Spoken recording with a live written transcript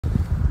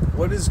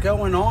What is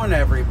going on,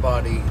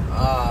 everybody?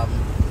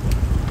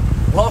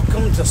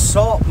 Welcome to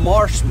Salt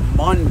Marsh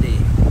Monday.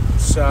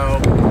 So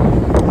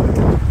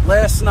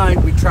last night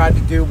we tried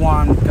to do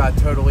one, got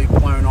totally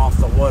blown off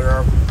the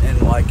water in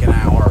like an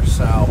hour,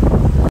 so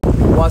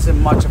it wasn't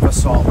much of a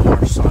Salt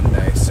Marsh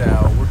Sunday.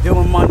 So we're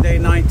doing Monday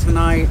night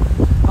tonight.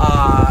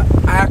 I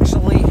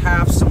actually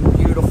have some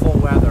beautiful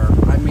weather.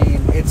 I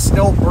mean, it's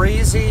still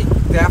breezy,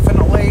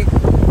 definitely,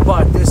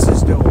 but this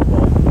is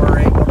doable. We're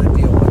able to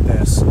deal with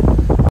this.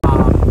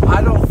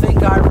 I don't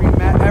think I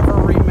ever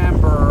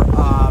remember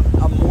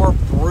a more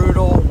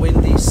brutal,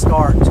 windy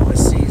start to a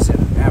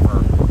season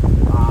ever.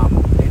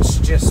 It's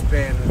just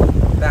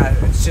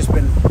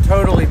been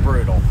totally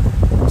brutal.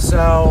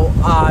 So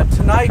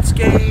tonight's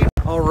game.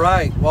 All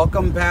right,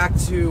 welcome back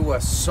to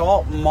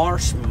Salt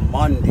Marsh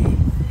Monday.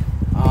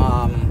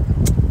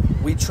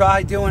 We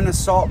tried doing a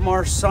Salt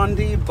Marsh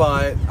Sunday,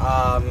 but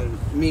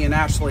me and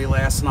Ashley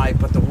last night,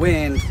 but the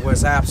wind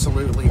was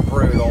absolutely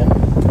brutal.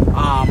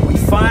 We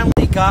finally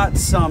got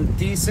some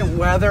decent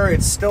weather.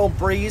 It's still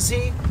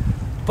breezy,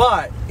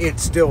 but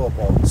it's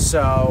doable.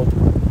 So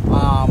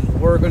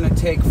we're going to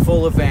take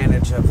full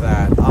advantage of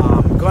that.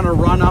 I'm going to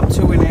run up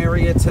to an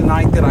area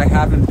tonight that I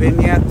haven't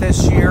been yet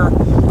this year.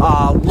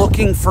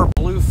 Looking for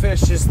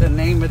bluefish is the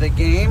name of the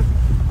game.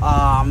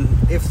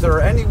 If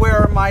they're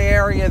anywhere in my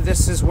area,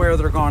 this is where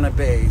they're going to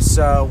be.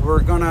 So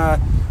we're going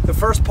to, the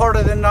first part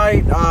of the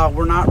night,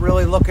 we're not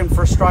really looking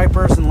for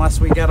stripers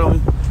unless we get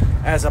them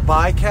as a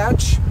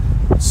bycatch.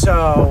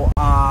 So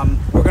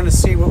we're going to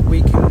see what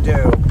we can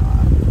do.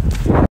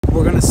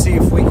 We're going to see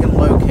if we can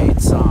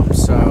locate some.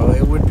 So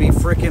it would be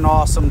freaking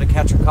awesome to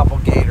catch a couple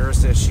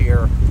gators this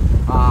year.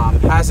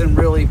 Hasn't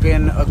really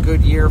been a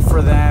good year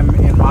for them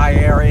in my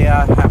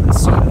area. Haven't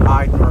seen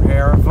hide nor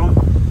hair of them.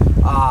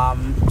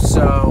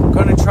 So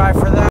going to try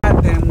for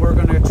that. Then we're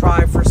going to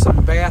try for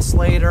some bass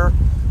later.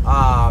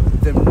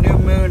 The new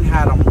moon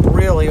had them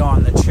really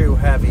on the chew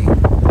heavy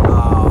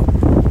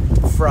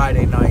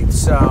Friday night.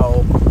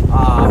 So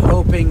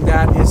hoping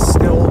that is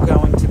still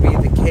going to be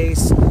the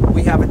case.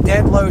 We have a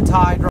dead low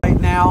tide right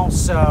now,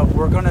 so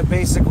we're going to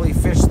basically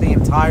fish the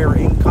entire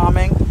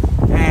incoming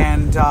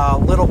and a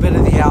little bit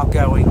of the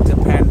outgoing,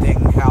 depending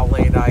how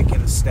late I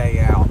can stay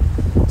out.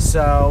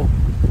 So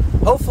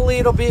hopefully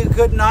it'll be a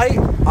good night.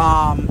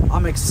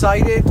 I'm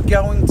excited,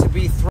 going to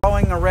be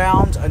throwing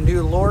around a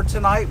new lure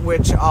tonight,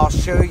 which I'll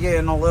show you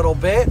in a little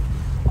bit.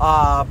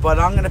 But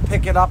I'm going to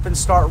pick it up and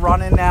start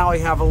running now. We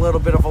have a little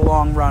bit of a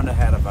long run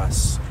ahead of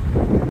us.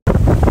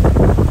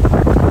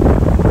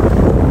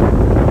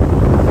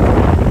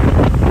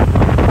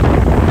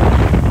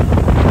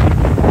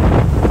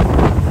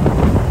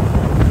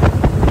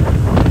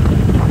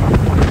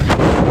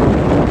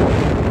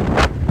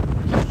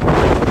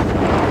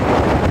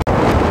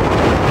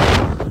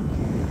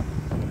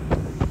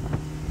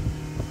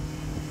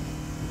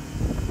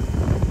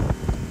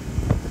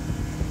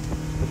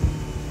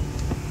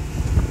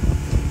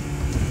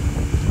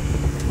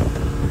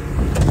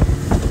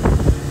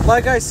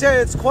 Like I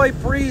said, it's quite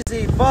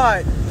breezy,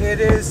 but it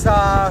is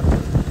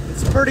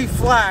it's pretty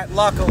flat,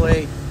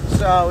 luckily.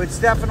 So it's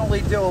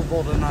definitely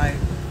doable tonight.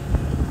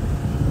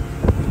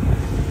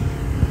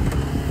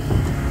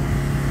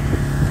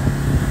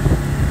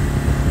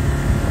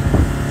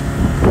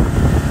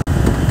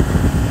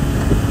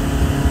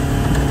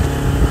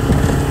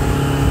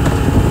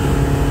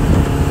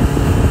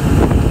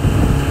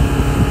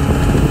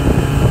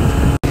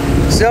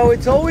 So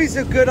it's always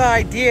a good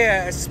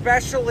idea,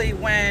 especially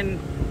when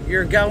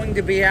you're going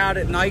to be out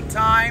at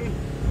nighttime,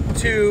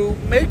 to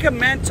make a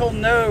mental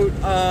note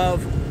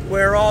of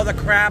where all the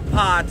crab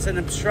pots and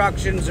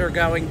obstructions are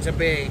going to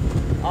be.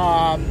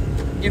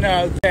 You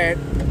know, that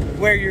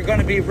where you're going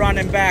to be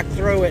running back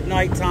through at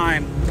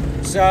nighttime.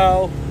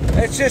 So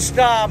it's just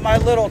my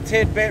little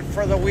tidbit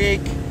for the week.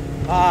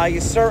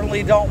 You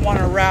certainly don't want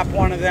to wrap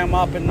one of them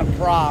up in the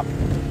prop.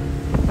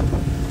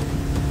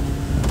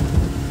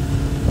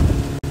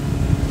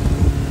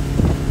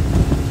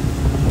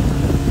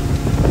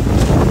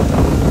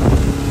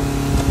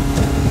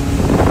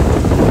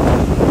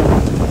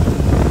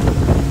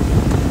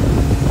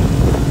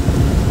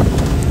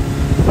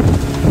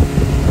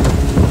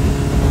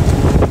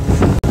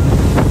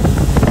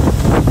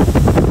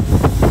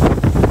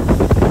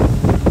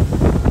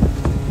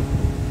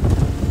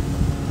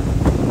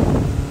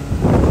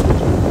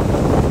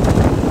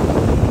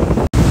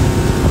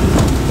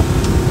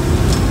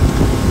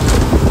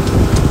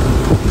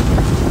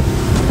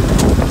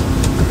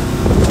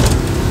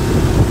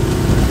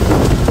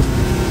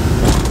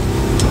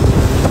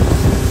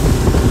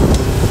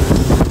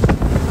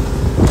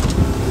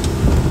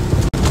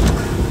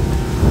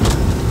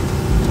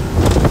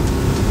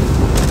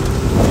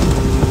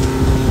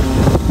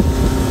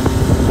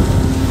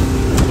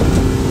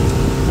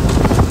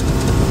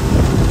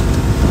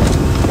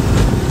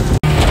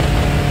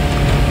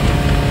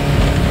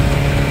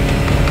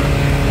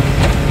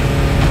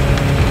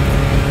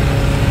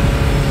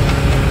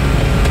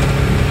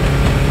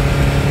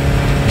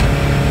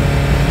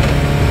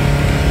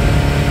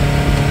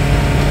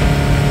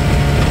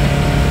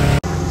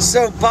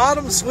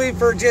 Bottom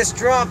Sweeper just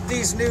dropped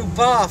these new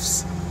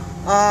buffs.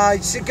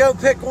 You should go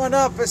pick one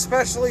up,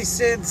 especially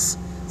since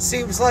it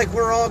seems like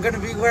we're all going to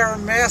be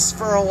wearing masks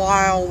for a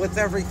while with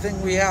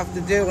everything we have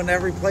to do and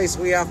every place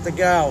we have to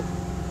go.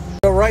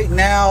 So right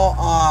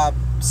now,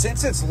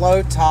 since it's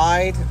low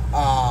tide,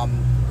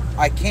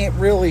 I can't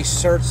really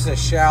search the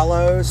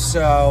shallows.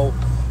 So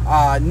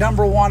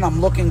number one,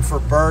 I'm looking for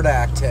bird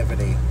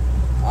activity.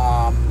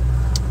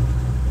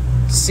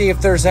 See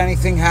if there's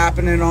anything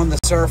happening on the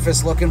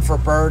surface, looking for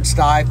birds,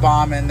 dive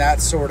bombing,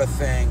 that sort of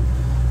thing.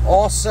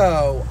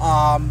 Also,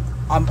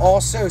 I'm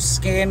also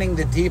scanning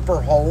the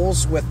deeper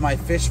holes with my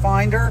fish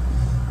finder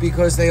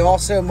because they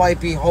also might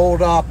be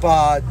holed up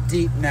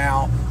deep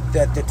now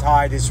that the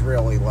tide is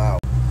really low.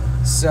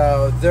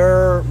 So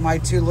they're my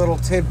two little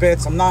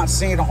tidbits. I'm not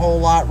seeing a whole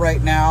lot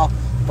right now,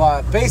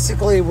 but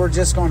basically we're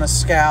just going to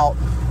scout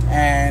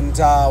and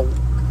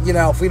you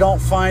know, if we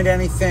don't find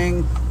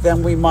anything,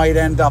 then we might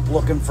end up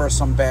looking for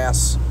some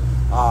bass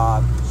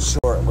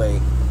shortly.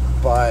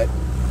 But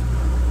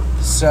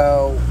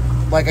so,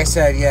 like I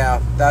said, yeah,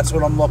 that's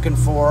what I'm looking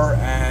for,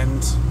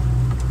 and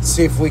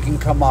see if we can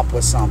come up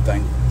with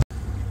something.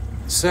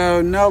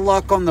 So no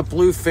luck on the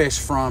bluefish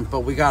front,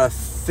 but we got a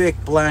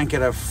thick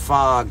blanket of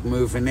fog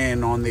moving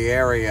in on the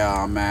area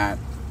I'm at.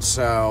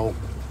 So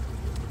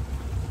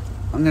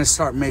I'm going to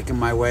start making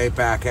my way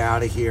back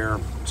out of here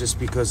just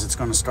because it's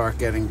going to start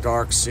getting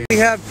dark soon. We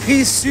have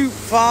pea soup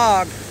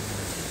fog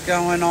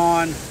going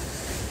on,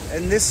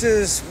 and this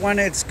is when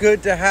it's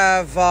good to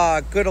have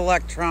good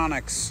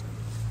electronics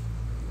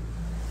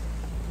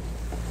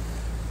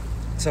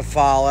to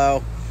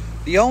follow.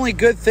 The only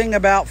good thing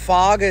about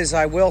fog is,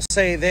 I will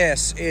say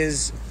this,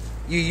 is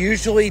you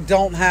usually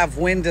don't have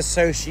wind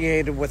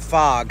associated with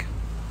fog.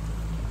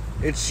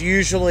 It's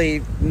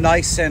usually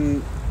nice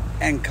and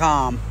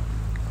calm.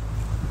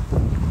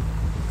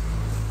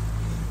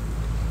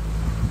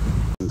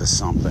 Into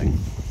something.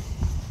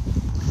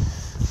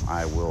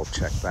 I will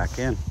check back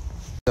in.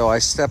 So I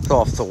stepped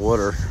off the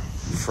water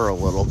for a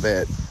little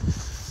bit,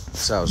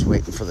 so I was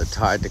waiting for the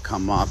tide to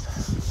come up,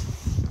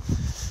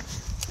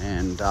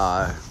 and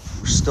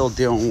we're still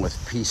dealing with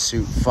pea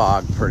soup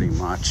fog pretty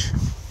much,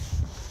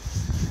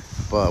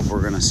 but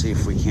we're gonna see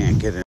if we can't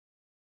get it.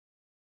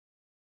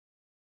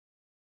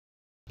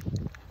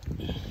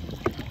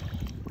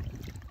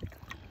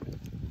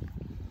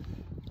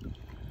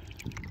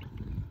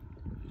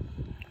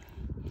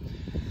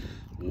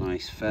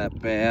 Nice fat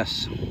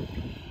bass.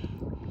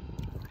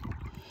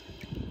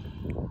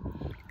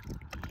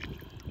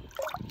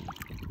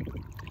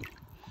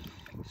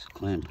 He's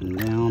clamping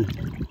down.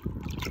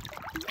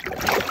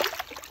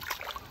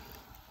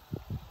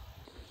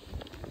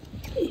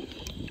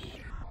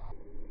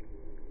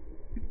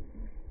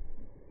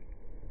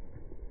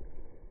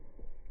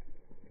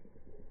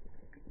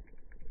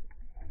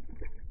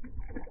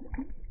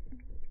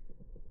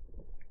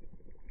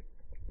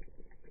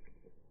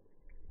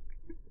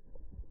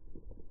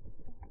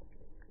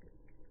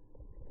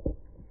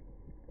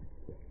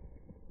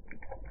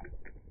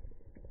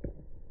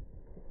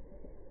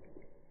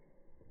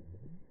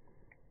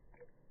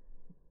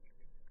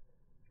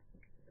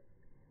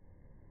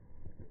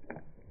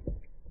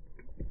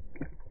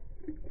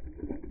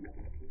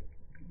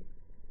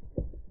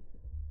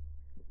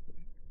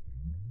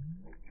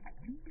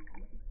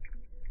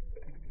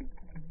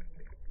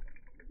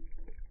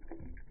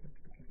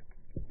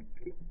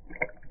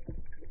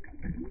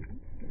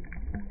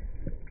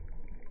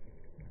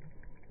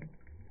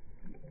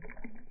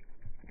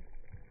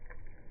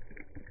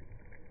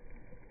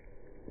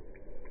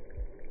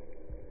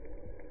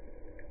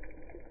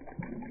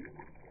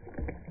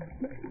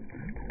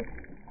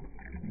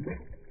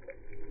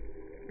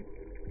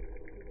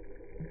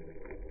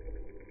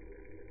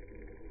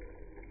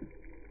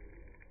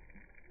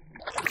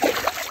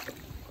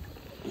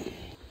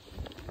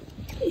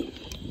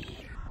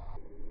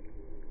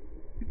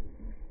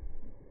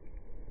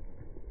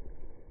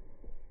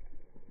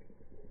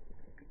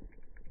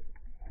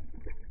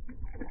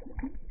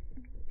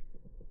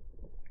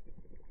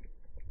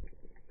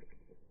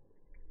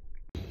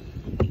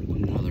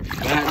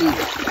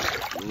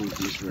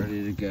 He's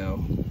ready to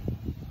go.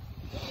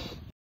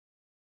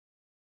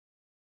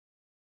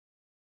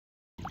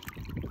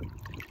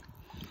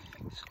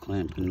 He's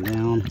clamping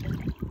down.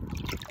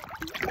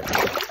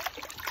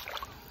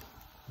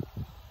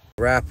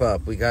 Wrap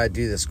up. We gotta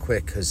do this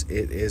quick because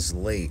it is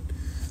late.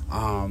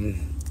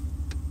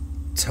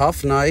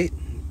 Tough night,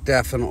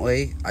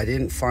 definitely. I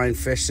didn't find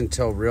fish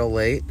until real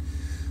late,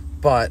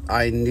 but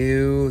I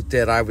knew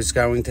that I was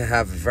going to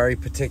have a very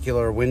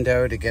particular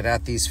window to get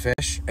at these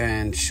fish,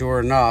 and sure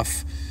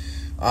enough,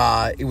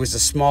 it was a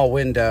small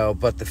window,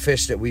 but the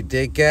fish that we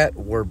did get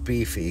were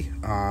beefy.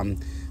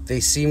 They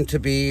seem to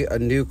be a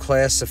new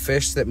class of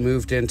fish that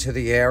moved into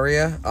the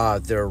area.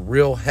 They're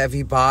real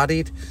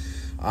heavy-bodied.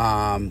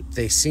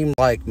 They seem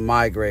like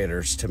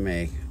migrators to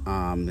me.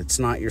 It's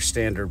not your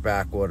standard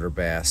backwater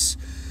bass.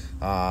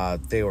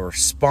 They were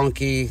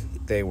spunky,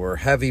 they were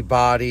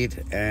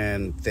heavy-bodied,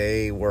 and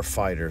they were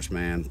fighters,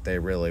 man. They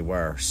really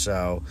were.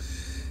 So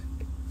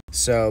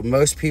So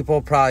most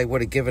people probably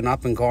would have given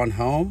up and gone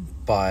home,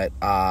 but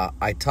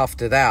I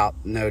toughed it out,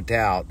 no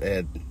doubt,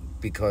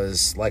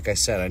 because like I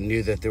said, I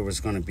knew that there was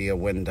going to be a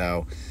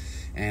window,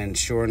 and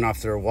sure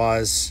enough there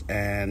was,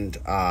 and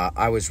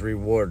I was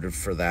rewarded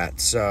for that.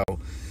 So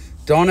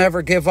don't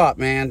ever give up,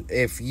 man.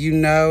 If you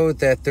know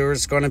that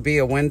there's going to be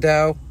a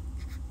window,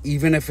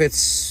 even if it's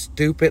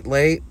stupid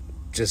late,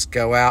 just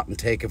go out and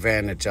take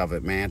advantage of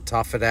it, man.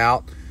 Tough it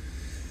out.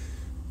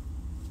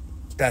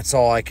 That's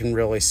all I can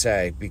really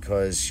say,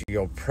 because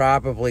you're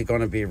probably going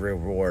to be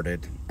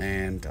rewarded,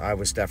 and I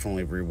was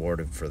definitely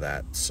rewarded for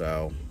that.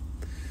 So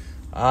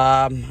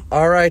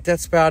all right,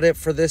 that's about it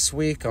for this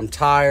week. I'm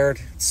tired,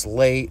 it's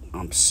late,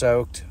 I'm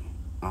soaked,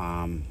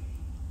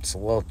 it's a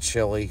little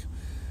chilly,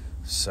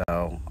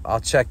 so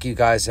I'll check you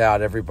guys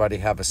out. Everybody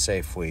have a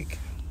safe week.